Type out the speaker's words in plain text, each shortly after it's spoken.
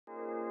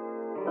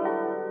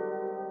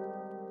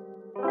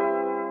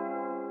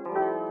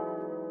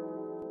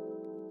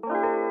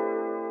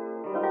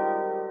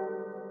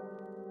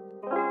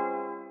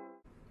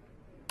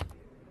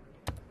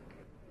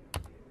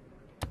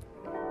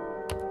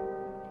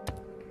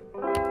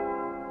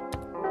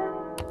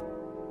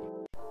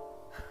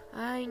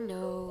I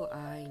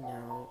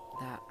know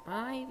that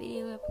my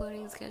video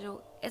uploading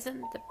schedule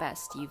isn't the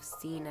best you've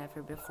seen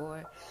ever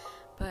before,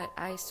 but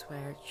I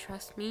swear,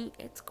 trust me,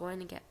 it's going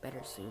to get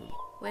better soon.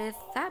 With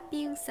that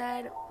being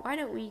said, why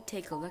don't we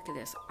take a look at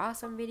this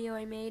awesome video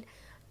I made?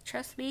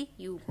 Trust me,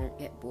 you won't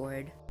get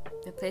bored.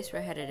 The place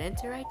we're headed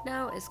into right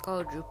now is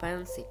called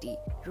Rupayan City.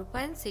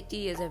 Rupayan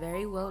City is a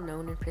very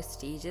well-known and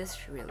prestigious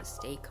real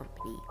estate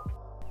company.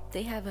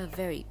 They have a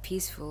very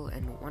peaceful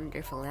and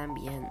wonderful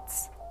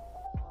ambience.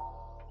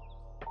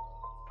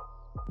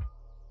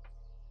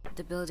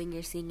 The building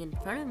you're seeing in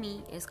front of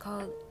me is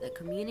called the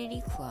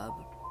Community Club.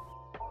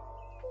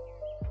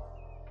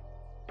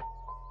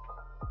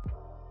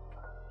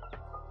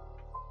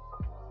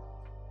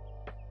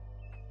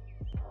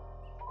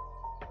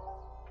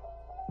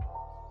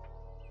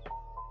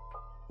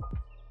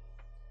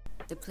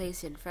 The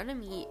place in front of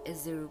me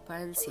is the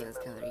Rupayan Sales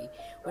Gallery,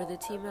 where the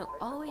team will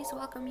always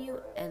welcome you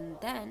and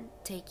then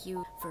take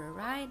you for a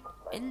ride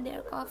in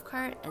their golf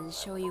cart and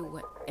show you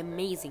what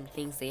amazing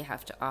things they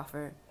have to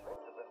offer.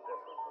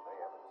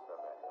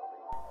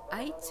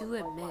 I do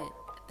admit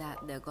that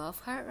the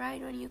golf cart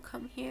ride when you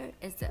come here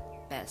is the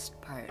best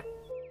part.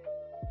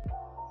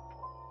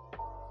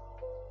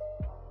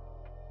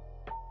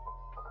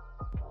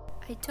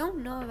 I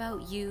don't know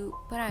about you,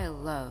 but I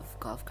love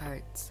golf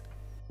carts.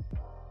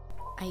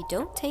 I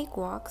don't take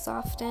walks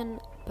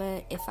often,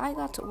 but if I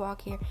got to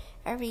walk here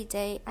every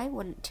day, I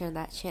wouldn't turn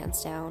that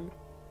chance down.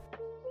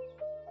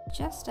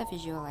 Just a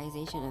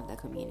visualization of the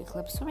community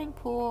club swimming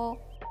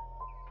pool.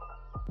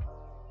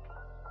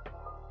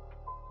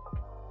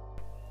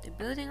 The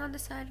building on the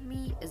side of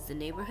me is the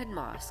neighborhood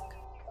mosque.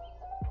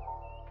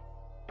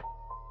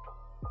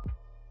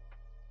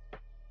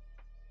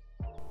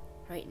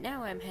 Right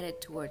now I'm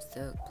headed towards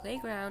the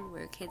playground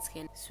where kids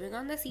can swing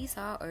on the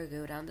seesaw or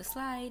go down the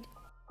slide.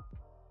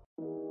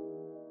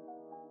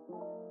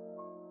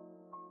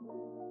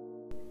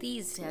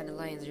 These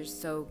dandelions are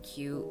so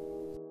cute.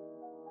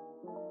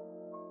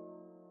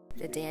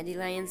 The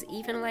dandelions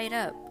even light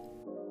up.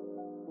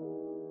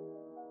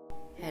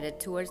 Headed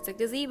towards the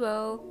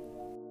gazebo.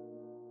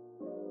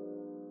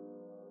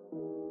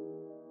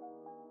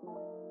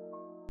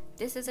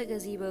 This is a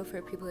gazebo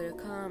for people to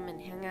come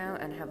and hang out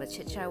and have a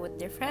chit chat with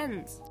their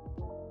friends.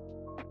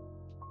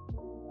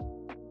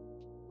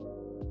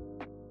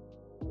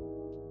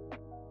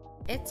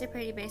 It's a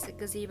pretty basic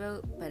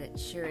gazebo, but it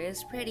sure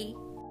is pretty.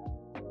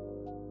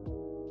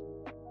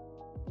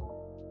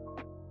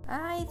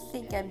 I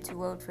think I'm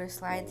too old for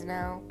slides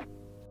now.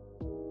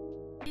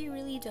 I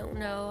really don't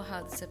know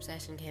how this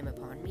obsession came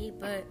upon me,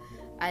 but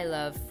I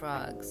love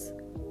frogs.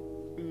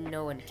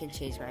 No one can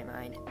change my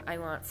mind. I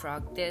want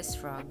frog this,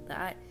 frog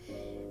that.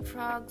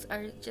 Frogs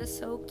are just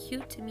so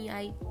cute to me,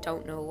 I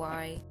don't know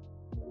why.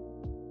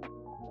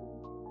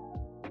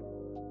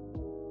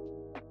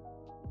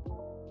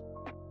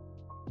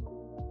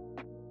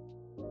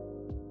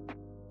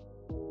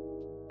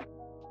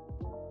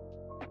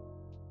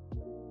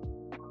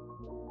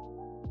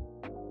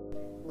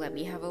 Let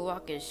me have a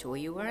walk and show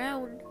you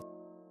around.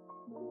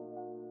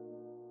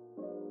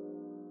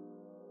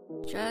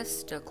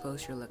 Just a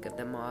closer look at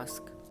the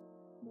mosque.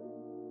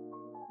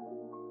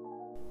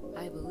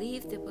 I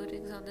believe the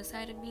buildings on the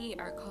side of me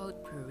are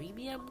called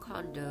premium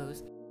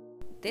condos.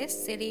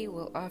 This city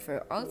will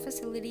offer all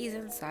facilities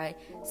inside,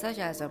 such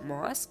as a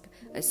mosque,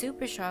 a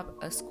super shop,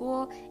 a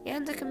school,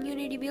 and a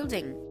community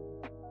building.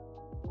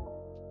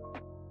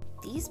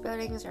 These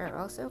buildings are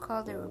also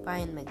called the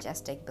Rupayan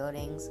Majestic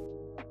Buildings.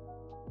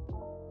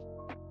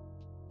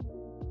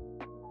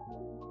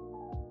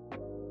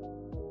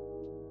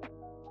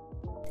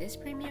 This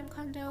premium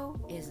condo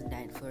is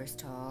 9 floors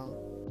tall.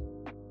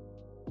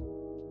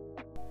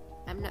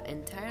 I'm not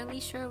entirely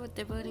sure what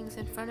the buildings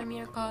in front of me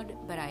are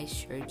called, but I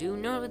sure do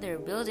know they're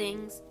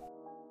buildings.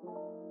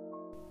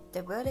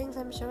 The buildings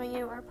I'm showing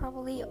you are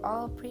probably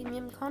all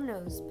premium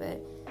condos,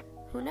 but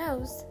who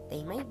knows,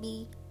 they might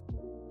be.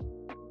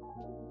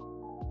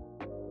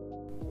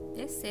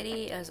 This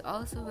city is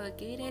also a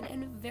gated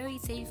and very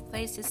safe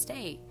place to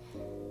stay.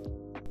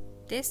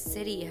 This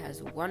city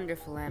has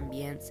wonderful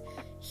ambience,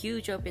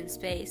 huge open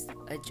space,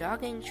 a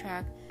jogging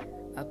track,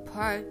 a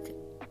park,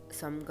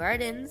 some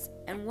gardens,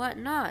 and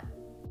whatnot.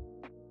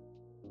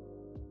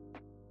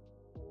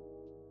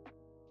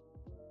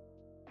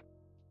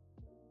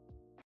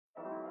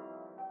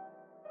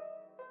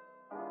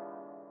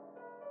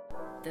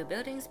 The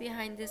buildings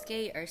behind this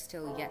gate are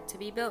still yet to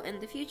be built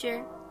in the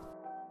future.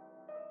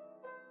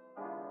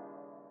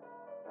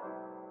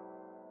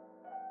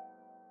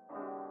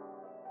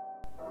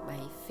 My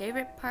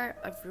favorite part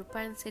of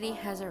Rupayan City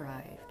has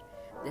arrived.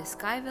 The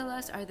sky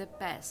villas are the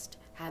best,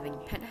 having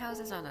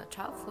penthouses on the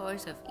top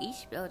floors of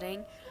each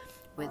building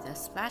with a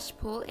splash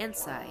pool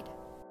inside.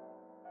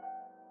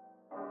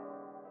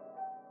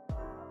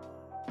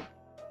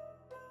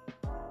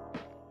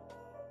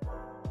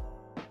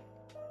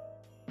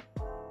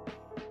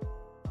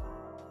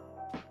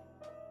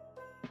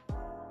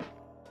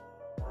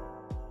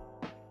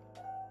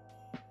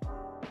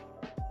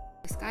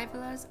 The sky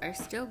villas are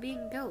still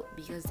being built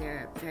because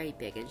they're very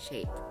big in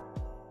shape.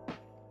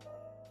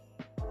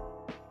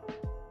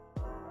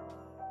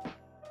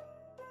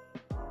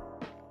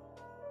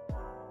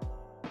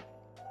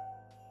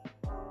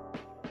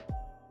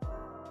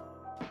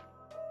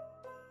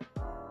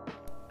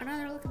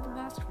 another look at the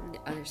mosque from the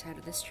other side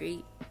of the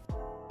street.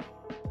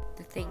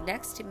 The thing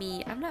next to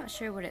me, I'm not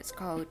sure what it's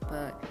called,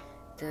 but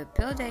the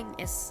building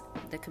is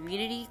the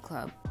community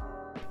club.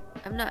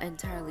 I'm not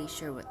entirely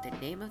sure what the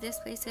name of this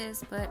place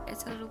is, but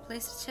it's a little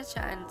place to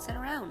chit-chat and sit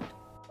around.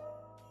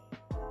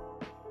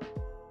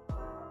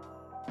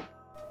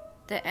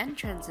 The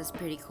entrance is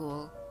pretty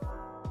cool.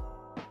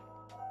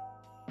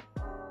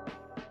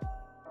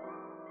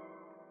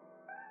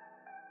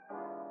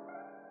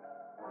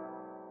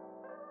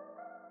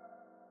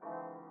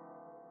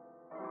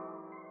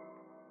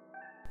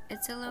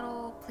 It's a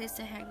little place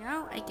to hang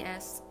out, I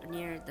guess,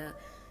 near the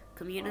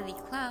community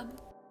club.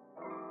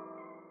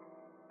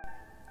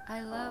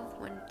 I love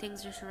when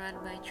things are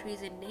surrounded by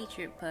trees and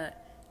nature,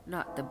 but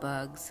not the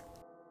bugs.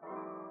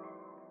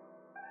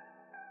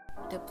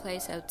 The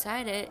place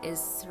outside it is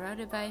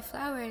surrounded by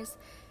flowers,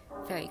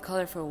 very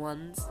colorful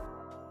ones.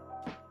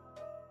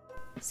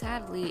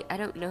 Sadly, I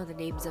don't know the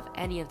names of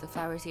any of the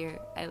flowers here.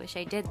 I wish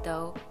I did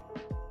though.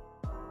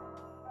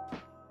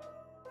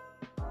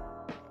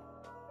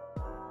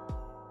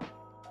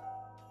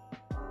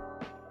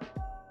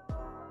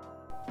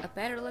 A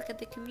better look at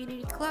the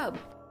community club.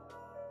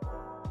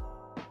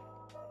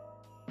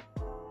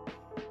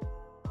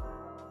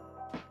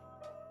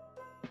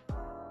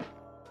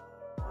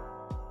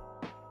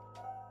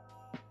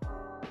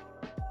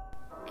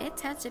 It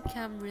tends to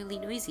become really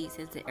noisy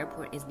since the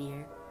airport is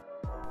near.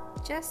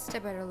 Just a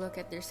better look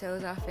at their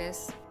sales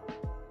office.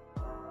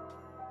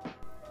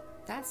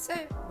 That's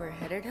it, we're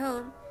headed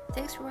home.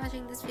 Thanks for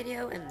watching this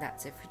video, and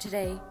that's it for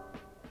today.